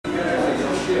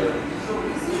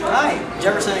Hi,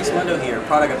 Jefferson Exmundo here,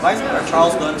 product advisor at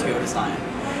Charlesglen Scion.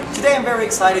 Today I'm very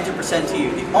excited to present to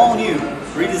you the all-new,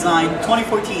 redesigned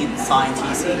 2014 Scion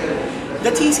TC. The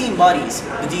TC embodies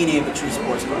the DNA of a true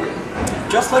sports car.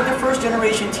 Just like the first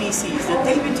generation TCs that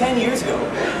debuted 10 years ago,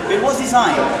 it was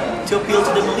designed to appeal to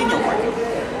the millennial market.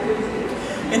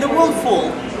 In a world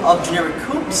full of generic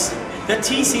coupes, the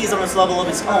TC is on its level of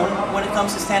its own when it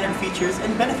comes to standard features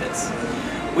and benefits.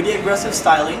 With the aggressive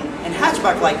styling and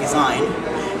hatchback-like design,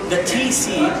 the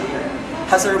TC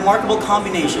has a remarkable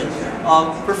combination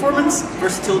of performance,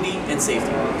 versatility, and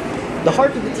safety. The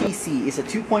heart of the TC is a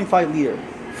 2.5-liter,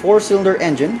 4-cylinder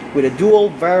engine with a dual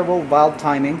variable valve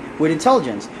timing with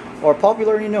intelligence, or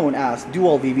popularly known as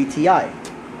dual VVTi.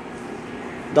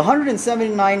 The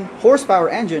 179 horsepower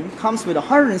engine comes with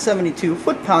 172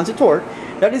 foot-pounds of torque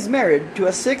that is married to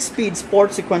a 6-speed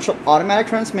sport sequential automatic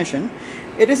transmission.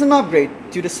 It is an upgrade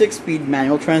to the 6-speed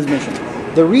manual transmission.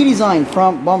 The redesigned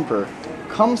front bumper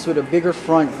comes with a bigger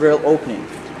front grille opening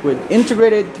with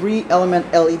integrated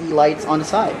 3-element LED lights on the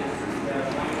side.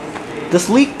 The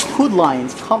sleek hood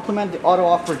lines complement the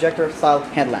auto-off projector style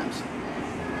headlamps.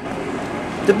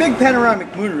 The big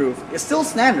panoramic moonroof is still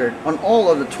standard on all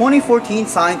of the 2014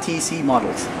 Scion TC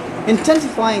models.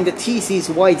 Intensifying the TC's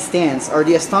wide stance are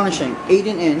the astonishing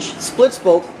 18-inch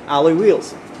split-spoke alloy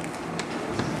wheels.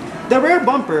 The rear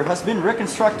bumper has been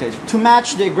reconstructed to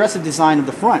match the aggressive design of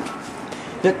the front.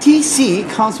 The TC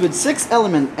comes with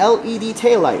 6-element LED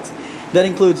taillights that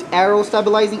includes aero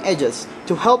stabilizing edges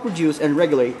to help reduce and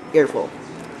regulate airflow.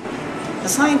 The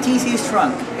Scion TC's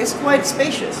trunk is quite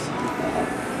spacious.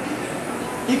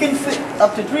 You can fit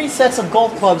up to 3 sets of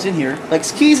golf clubs in here, like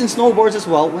skis and snowboards as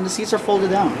well when the seats are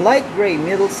folded down. Light gray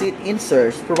middle seat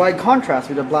inserts provide contrast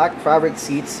with the black fabric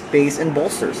seats, base, and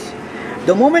bolsters.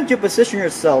 The moment you position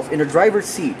yourself in the driver's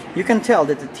seat, you can tell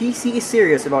that the TC is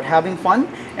serious about having fun,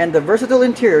 and the versatile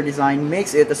interior design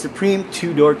makes it a supreme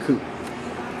 2-door coupe.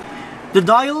 The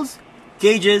dials,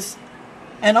 gauges,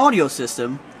 and audio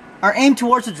system are aimed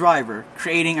towards the driver,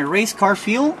 creating a race car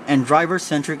feel and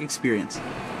driver-centric experience.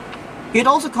 It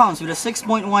also comes with a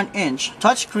 6.1-inch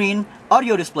touchscreen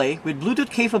audio display with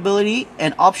Bluetooth capability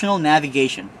and optional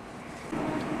navigation.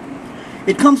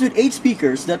 It comes with 8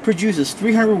 speakers that produces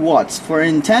 300 watts for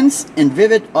an intense and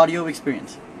vivid audio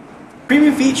experience.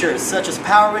 Premium features such as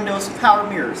power windows, power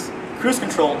mirrors, cruise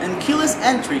control, and keyless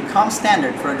entry come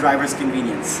standard for a driver's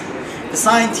convenience. The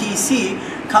Scion TC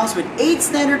comes with 8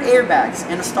 standard airbags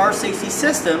and a star safety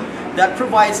system that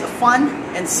provides a fun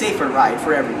and safer ride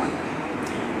for everyone.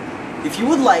 If you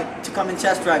would like to come and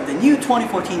test drive the new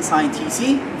 2014 Scion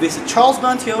TC, visit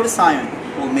Charlesglen Scion.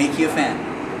 We'll make you a fan.